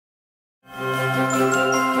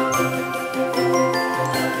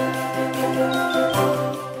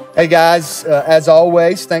Hey guys, as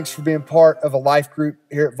always, thanks for being part of a life group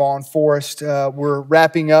here at Vaughn Forest. We're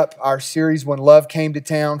wrapping up our series When Love Came to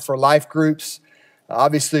Town for life groups.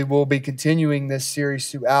 Obviously, we'll be continuing this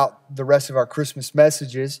series throughout the rest of our Christmas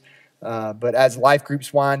messages. But as life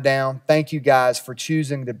groups wind down, thank you guys for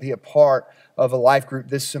choosing to be a part of a life group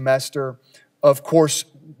this semester. Of course,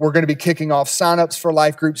 we're going to be kicking off signups for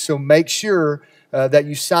life groups, so make sure that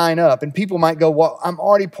you sign up. And people might go, well, I'm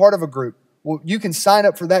already part of a group. Well, you can sign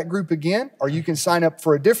up for that group again, or you can sign up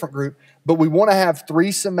for a different group. But we want to have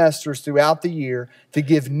 3 semesters throughout the year to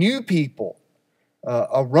give new people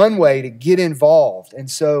a runway to get involved. And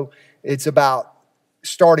so it's about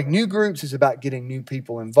starting new groups. It's about getting new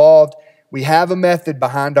people involved. We have a method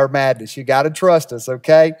behind our madness. You got to trust us,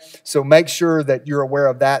 okay? So make sure that you're aware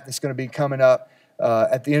of that. That's going to be coming up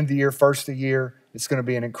at the end of the year, first of the year. It's going to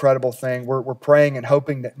be an incredible thing. We're praying and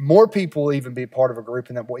hoping that more people will even be part of a group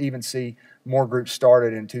and that we'll even see more groups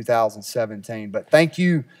started in 2017. But thank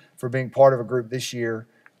you for being part of a group this year,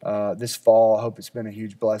 this fall. I hope it's been a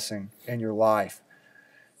huge blessing in your life.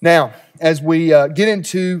 Now, as we get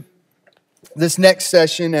into this next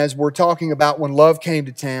session, as we're talking about when love came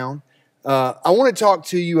to town, I want to talk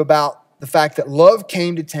to you about the fact that love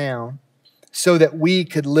came to town so that we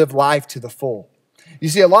could live life to the full. You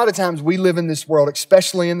see, a lot of times we live in this world,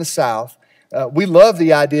 especially in the South, we love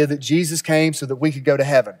the idea that Jesus came so that we could go to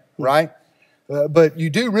heaven, right? But you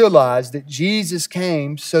do realize that Jesus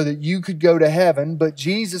came so that you could go to heaven, but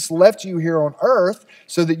Jesus left you here on earth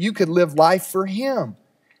so that you could live life for Him.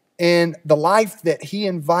 And the life that He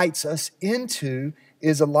invites us into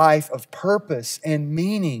is a life of purpose and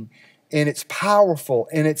meaning, and it's powerful,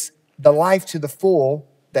 and it's the life to the full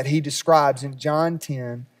that He describes in John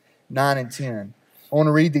 10, 9 and 10. I want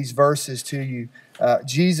to read these verses to you.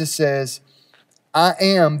 Jesus says, I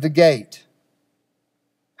am the gate.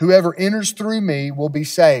 Whoever enters through me will be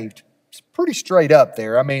saved. It's pretty straight up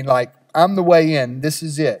there. I mean, like, I'm the way in. This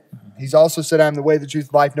is it. He's also said, I'm the way, the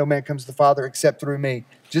truth, life. No man comes to the Father except through me.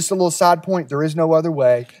 Just a little side point. There is no other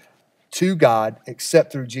way to God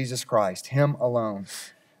except through Jesus Christ, Him alone.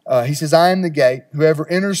 He says, I am the gate. Whoever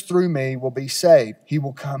enters through me will be saved. He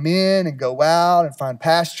will come in and go out and find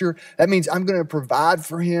pasture. That means I'm going to provide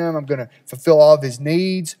for him. I'm going to fulfill all of his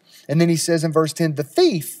needs. And then he says in verse 10, the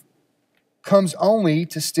thief comes only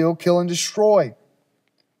to steal, kill, and destroy.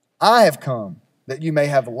 I have come that you may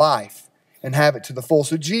have life and have it to the full.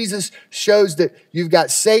 So Jesus shows that you've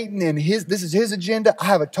got Satan and this is his agenda. I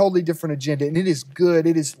have a totally different agenda, and it is good.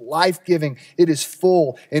 It is life-giving. It is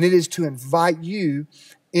full, and it is to invite you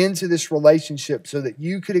into this relationship so that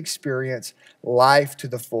you could experience life to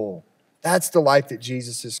the full. That's the life that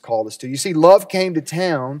Jesus has called us to. You see, love came to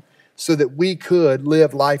town so that we could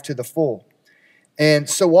live life to the full. And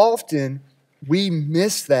so often we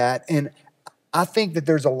miss that. And I think that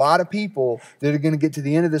there's a lot of people that are going to get to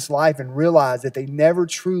the end of this life and realize that they never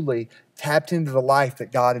truly tapped into the life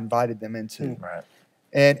that God invited them into. Right.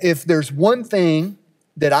 And if there's one thing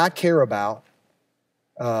that I care about,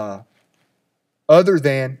 other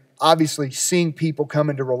than obviously seeing people come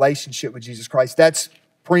into relationship with Jesus Christ, that's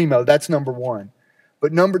primo, that's number one.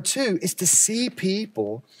 But number two is to see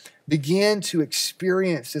people begin to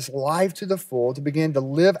experience this life to the full, to begin to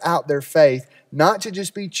live out their faith, not to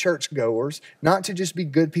just be churchgoers, not to just be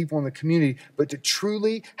good people in the community, but to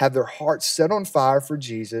truly have their hearts set on fire for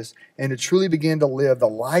Jesus and to truly begin to live the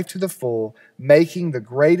life to the full, making the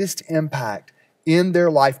greatest impact in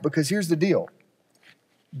their life. Because here's the deal.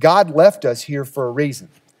 God left us here for a reason.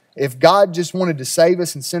 If God just wanted to save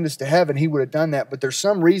us and send us to heaven, He would have done that. But there's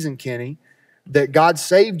some reason, Kenny, that God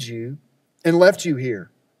saved you and left you here.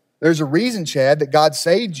 There's a reason, Chad, that God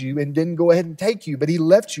saved you and didn't go ahead and take you, but He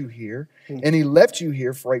left you here, and He left you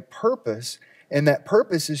here for a purpose, and that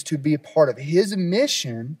purpose is to be a part of His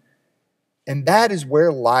mission, and that is where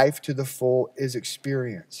life to the full is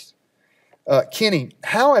experienced. Kenny,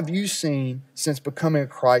 how have you seen, since becoming a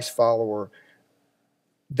Christ follower,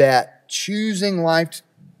 that choosing life,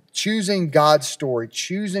 choosing God's story,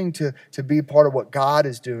 choosing to be a part of what God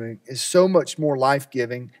is doing is so much more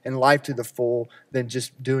life-giving and life to the full than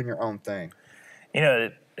just doing your own thing?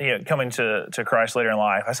 Coming to Christ later in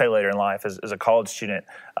life, I say later in life as a college student,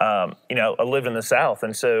 I lived in the South.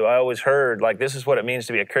 And so I always heard, like, this is what it means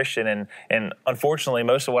to be a Christian. And unfortunately,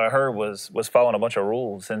 most of what I heard was following a bunch of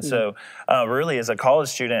rules. And so really, as a college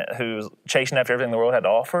student who's chasing after everything the world had to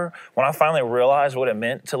offer, when I finally realized what it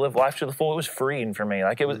meant to live life to the full, it was freeing for me.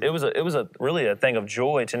 Like, it was really a thing of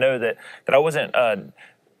joy to know that I wasn't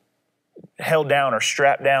held down or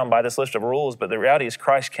strapped down by this list of rules, but the reality is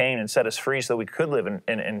Christ came and set us free so we could live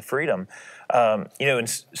in freedom. In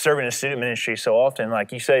serving in student ministry, so often,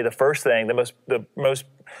 like you say, the first thing, the most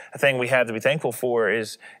thing we have to be thankful for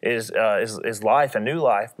is life, a new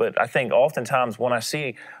life. But I think oftentimes when I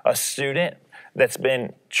see a student that's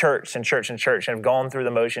been church and have gone through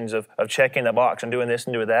the motions of checking the box and doing this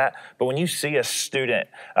and doing that, but when you see a student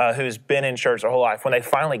who's been in church their whole life, when they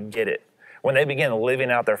finally get it, when they begin living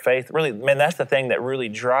out their faith, really, man, that's the thing that really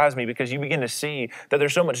drives me, because you begin to see that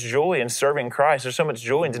there's so much joy in serving Christ. There's so much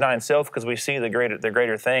joy in denying self, because we see the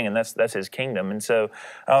greater thing, and that's His kingdom. And so,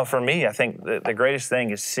 for me, I think the greatest thing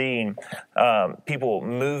is seeing people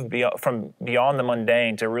move beyond the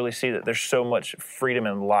mundane to really see that there's so much freedom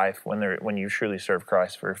in life when you truly serve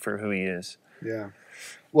Christ for who He is. Yeah.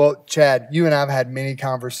 Well, Chad, you and I have had many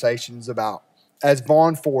conversations about, as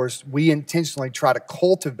Vaughn Forest, we intentionally try to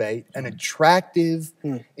cultivate an attractive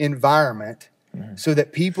environment so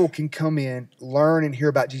that people can come in, learn, and hear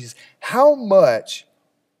about Jesus. How much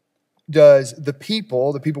does the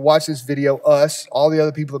people watching this video, us, all the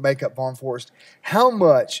other people that make up Vaughn Forest, how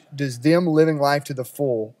much does them living life to the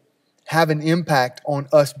full have an impact on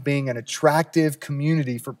us being an attractive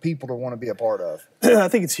community for people to want to be a part of? I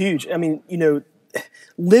think it's huge. I mean,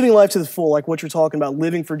 living life to the full, like what you're talking about,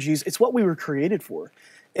 living for Jesus, it's what we were created for.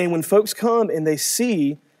 And when folks come and they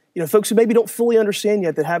see, folks who maybe don't fully understand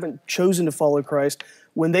yet, that haven't chosen to follow Christ,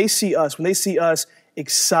 when they see us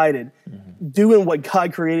excited, doing what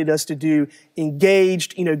God created us to do,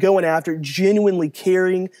 engaged, going after, genuinely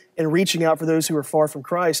caring and reaching out for those who are far from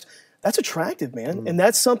Christ, that's attractive, man. And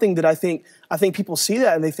that's something that I think people see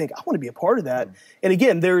that and they think, I want to be a part of that. And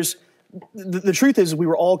again, the truth is we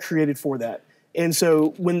were all created for that. And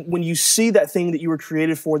so when you see that thing that you were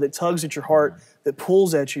created for, that tugs at your heart, that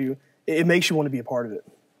pulls at you, it makes you want to be a part of it.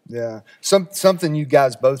 Yeah. Something you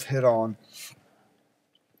guys both hit on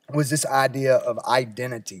was this idea of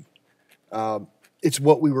identity. It's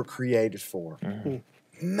what we were created for.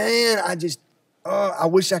 Man, I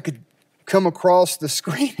wish I could come across the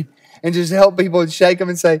screen and just help people and shake them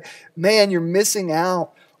and say, man, you're missing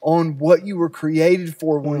out on what you were created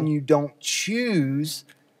for when you don't choose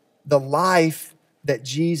the life that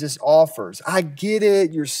Jesus offers. I get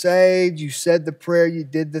it. You're saved. You said the prayer. You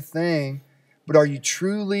did the thing. But are you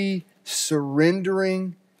truly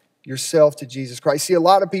surrendering yourself to Jesus Christ? See, a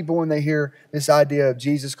lot of people, when they hear this idea of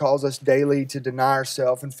Jesus calls us daily to deny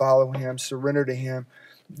ourselves and follow Him, surrender to Him,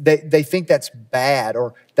 they think that's bad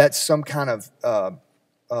or that's some kind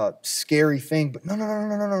of scary thing. But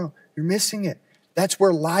no. You're missing it. That's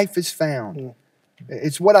where life is found.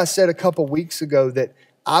 It's what I said a couple weeks ago, that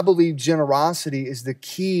I believe generosity is the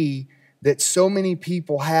key that so many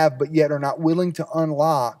people have, but yet are not willing to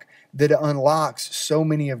unlock, that it unlocks so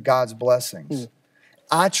many of God's blessings.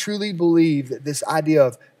 I truly believe that this idea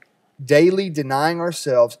of daily denying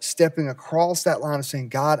ourselves, stepping across that line of saying,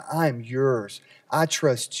 God, I am yours. I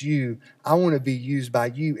trust you. I want to be used by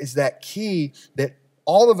you, is that key that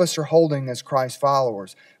all of us are holding as Christ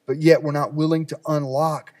followers, but yet we're not willing to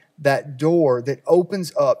unlock that door that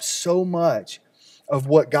opens up so much of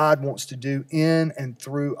what God wants to do in and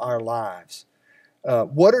through our lives.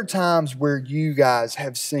 What are times where you guys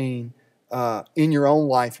have seen in your own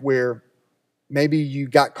life where maybe you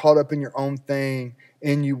got caught up in your own thing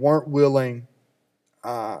and you weren't willing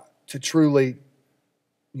to truly,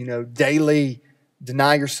 daily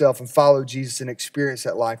deny yourself and follow Jesus and experience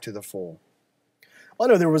that life to the full? I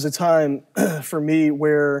know there was a time for me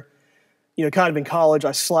where, kind of in college,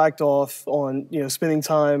 I slacked off on, spending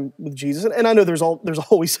time with Jesus. And I know there's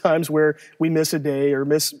always times where we miss a day or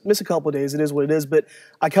miss a couple of days. It is what it is. But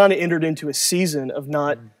I kind of entered into a season of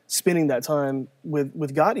not spending that time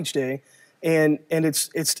with God each day. And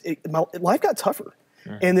life got tougher.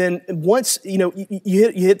 And then once, you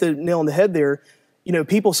hit the nail on the head there.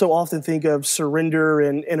 People so often think of surrender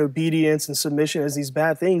and obedience and submission as these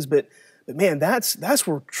bad things, but man, that's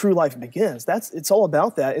where true life begins. It's all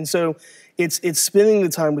about that. And so it's spending the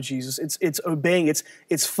time with Jesus. It's obeying.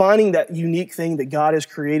 It's finding that unique thing that God has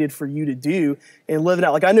created for you to do and live it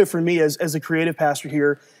out. Like I know for me as a creative pastor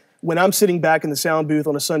here, when I'm sitting back in the sound booth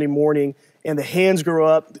on a Sunday morning and the hands go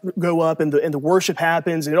up and the worship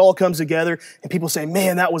happens and it all comes together and people say,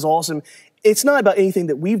 man, that was awesome. It's not about anything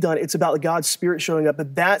that we've done. It's about God's Spirit showing up.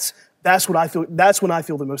 But that's what I feel. That's when I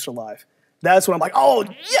feel the most alive. That's when I'm like, oh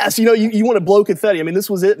yes, you want to blow confetti. I mean, this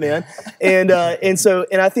was it, man. And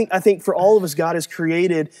I think for all of us, God has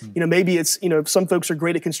created. Maybe it's some folks are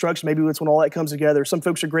great at construction. Maybe it's when all that comes together. Some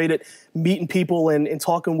folks are great at meeting people and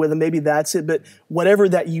talking with them. Maybe that's it. But whatever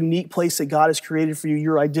that unique place that God has created for you,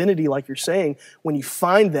 your identity, like you're saying, when you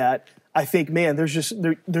find that, I think, man,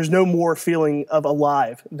 there's no more feeling of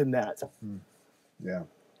alive than that. Yeah.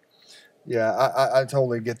 Yeah, I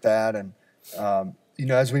totally get that. And,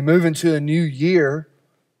 as we move into a new year,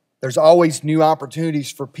 there's always new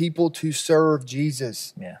opportunities for people to serve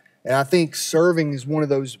Jesus. Yeah. And I think serving is one of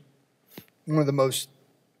the most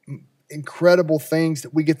incredible things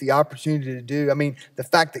that we get the opportunity to do. I mean, the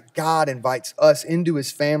fact that God invites us into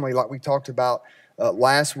his family, like we talked about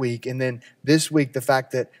last week, and then this week, the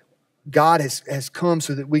fact that God has come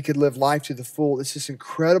so that we could live life to the full. It's this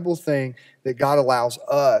incredible thing that God allows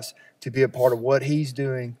us to be a part of what he's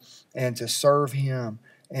doing and to serve him.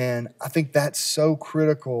 And I think that's so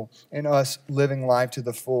critical in us living life to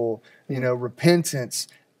the full. Repentance,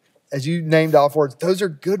 as you named off words, those are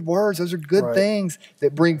good words. Those are good things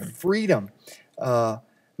that bring freedom.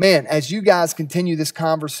 Man, as you guys continue this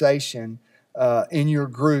conversation in your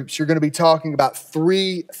groups, you're going to be talking about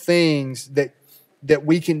 3 things that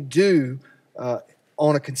we can do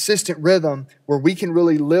on a consistent rhythm where we can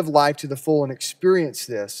really live life to the full and experience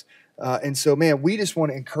this. And so, man, we just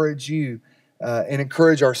want to encourage you and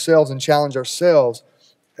encourage ourselves and challenge ourselves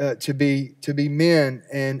to be men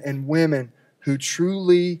and women who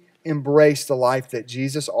truly embrace the life that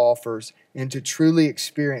Jesus offers and to truly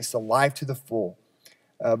experience the life to the full.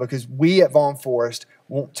 Because we at Vaughn Forest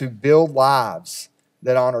want to build lives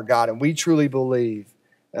that honor God. And we truly believe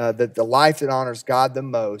that the life that honors God the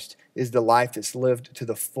most is the life that's lived to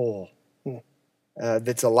the full.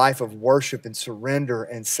 That's a life of worship and surrender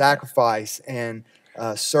and sacrifice and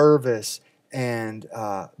service and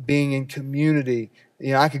being in community.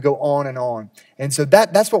 I could go on and on. And so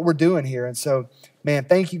that's what we're doing here. And so, man,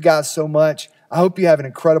 thank you guys so much. I hope you have an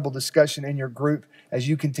incredible discussion in your group as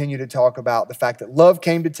you continue to talk about the fact that love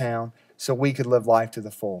came to town so we could live life to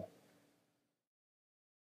the full.